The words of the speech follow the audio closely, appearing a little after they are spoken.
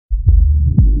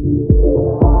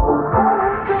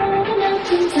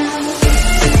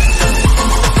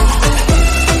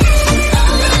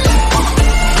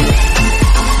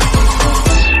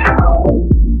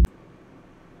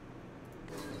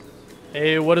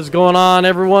is going on,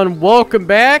 everyone? Welcome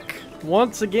back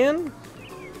once again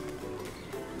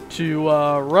to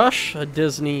Rush, a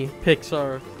Disney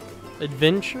Pixar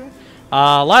adventure.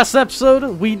 Last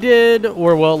episode we did,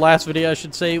 or well, last video I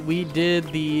should say, we did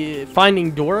the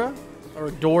Finding Dora, or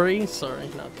Dory, sorry,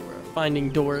 not Dora, Finding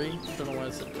Dory. I don't know why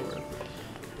I said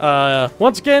Dora.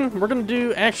 Once again, we're gonna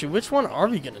do, actually, which one are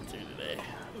we gonna do today?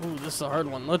 Ooh, this is a hard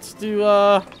one. Let's do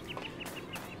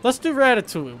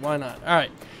Ratatouille, why not?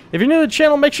 Alright, if you're new to the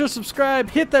channel, make sure to subscribe,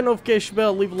 hit that notification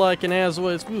bell, leave a like, and as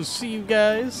always, we will see you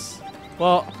guys.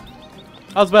 Well,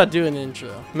 I was about to do an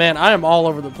intro. Man, I am all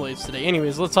over the place today.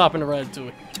 Anyways, let's hop into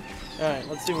Ratatouille. Alright,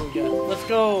 let's see what we got. Let's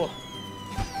go.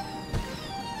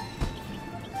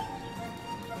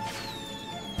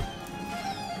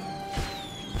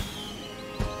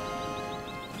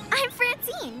 I'm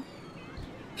Francine.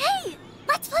 Hey,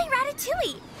 let's play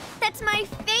Ratatouille. That's my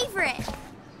favorite.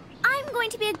 I'm going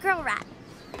to be a girl rat.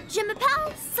 Je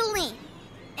m'appelle Celine.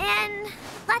 And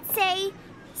let's say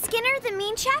Skinner, the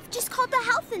mean chef, just called the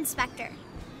health inspector.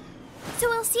 So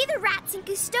we'll see the rats and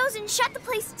Cousteau's and shut the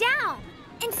place down.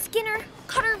 And Skinner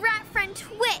caught her rat friend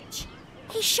Twitch.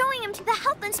 He's showing him to the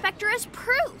health inspector as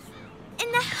proof.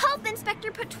 And the health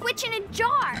inspector put Twitch in a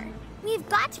jar. We've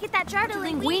got to get that jar to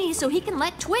Linguini so he can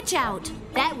let Twitch out.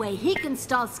 That way he can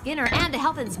stall Skinner and the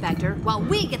health inspector while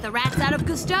we get the rats out of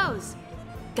Cousteau's.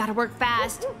 Gotta work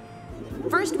fast.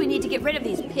 First we need to get rid of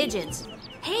these pigeons.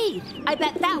 Hey, I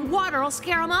bet that water will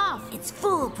scare them off. It's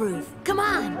foolproof. Come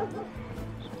on.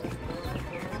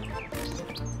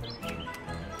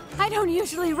 I don't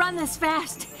usually run this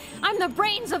fast. I'm the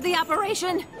brains of the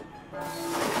operation.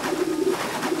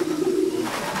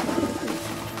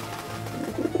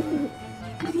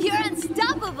 You're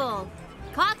unstoppable.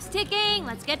 Clock's ticking.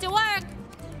 Let's get to work.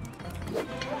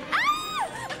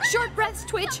 Ah! Short breaths,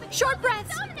 Twitch. Short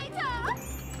breaths.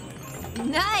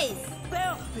 Nice.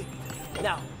 Perfect.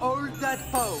 Now, hold that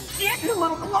pose. Get a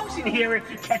little close in here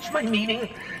if you catch my meaning.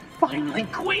 Finally,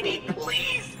 Queenie,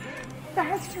 please.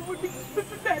 Faster would be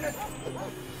better.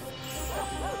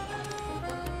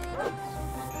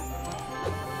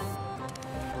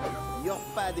 Your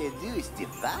pas de deux is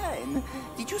divine.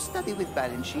 Did you study with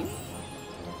Balanchine?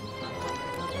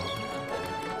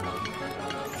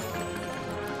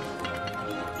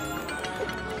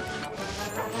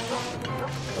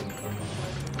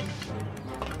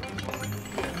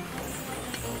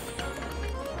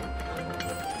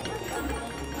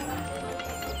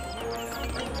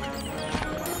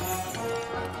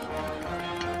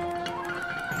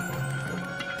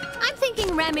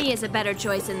 Remy is a better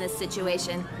choice in this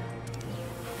situation.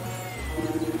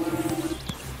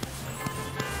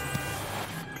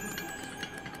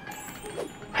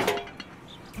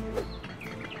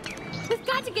 We've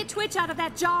got to get Twitch out of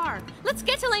that jar. Let's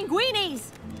get to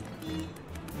Linguini's.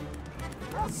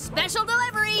 Special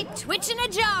delivery, Twitch in a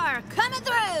jar, coming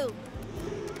through.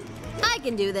 I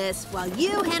can do this while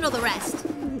you handle the rest.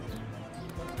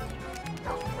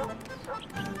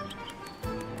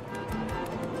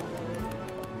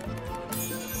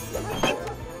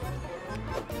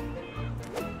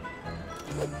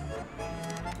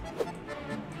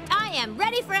 I am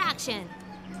ready for action.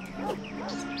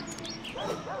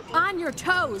 On your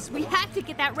toes. We have to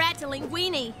get that rat to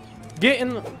Linguini. Get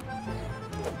in.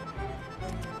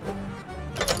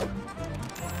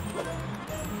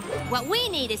 What we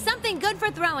need is something good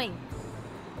for throwing.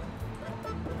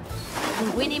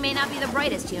 Linguini may not be the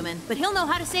brightest human, but he'll know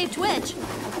how to save Twitch.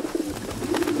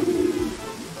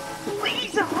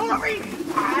 Please hurry.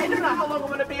 I don't know how long I'm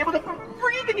going to be able to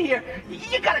breathe in here.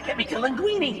 You gotta get me to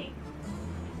Linguini.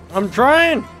 I'm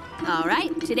trying. All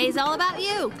right, today's all about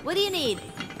you. What do you need?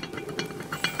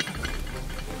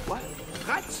 What?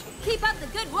 Rats? Keep up the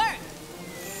good work.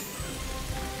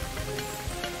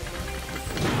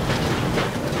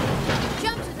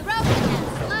 Jump to the rope and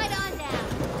slide on down.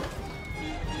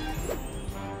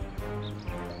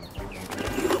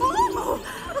 Ooh,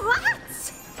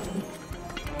 rats!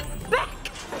 Back,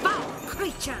 foul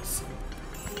creatures!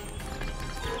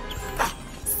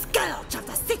 Scourge of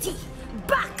the city!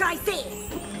 Back, I say!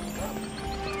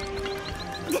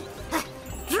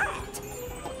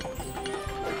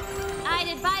 I'd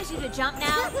advise you to jump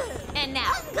now, and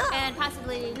now, and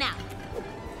possibly now.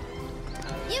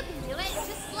 You can do it,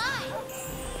 just slide.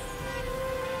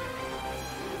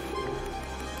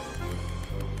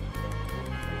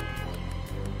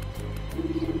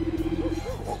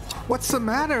 What's the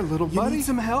matter, little buddy? You need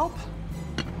some help?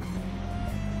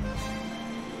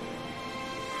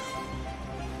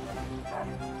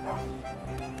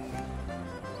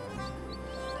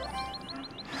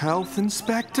 Health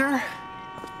inspector?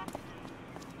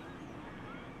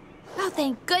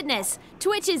 thank goodness.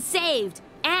 Twitch is saved.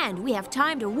 And we have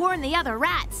time to warn the other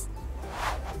rats.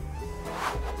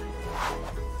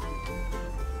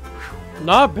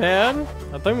 Not bad.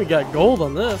 I think we got gold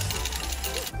on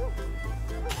this.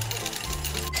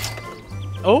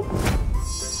 Oh.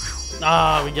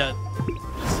 Ah, we got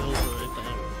silver, I think.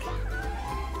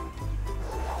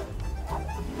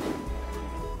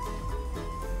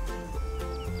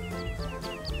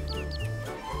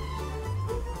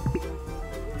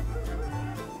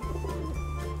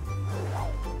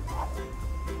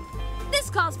 This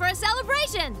calls for a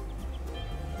celebration.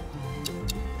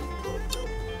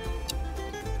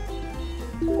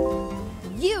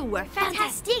 You were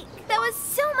fantastic. That was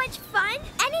so much fun.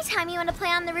 Anytime you want to play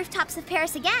on the rooftops of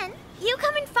Paris again, you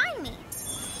come and find me.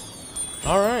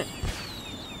 All right.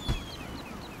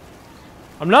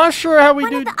 I'm not sure how we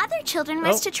One do. of the other children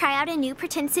wants to try out a new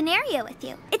pretend scenario with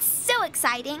you. It's so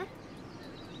exciting.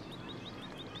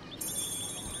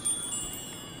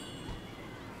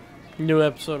 New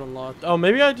episode unlocked. Oh,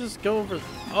 maybe I just go over.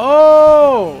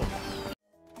 Oh!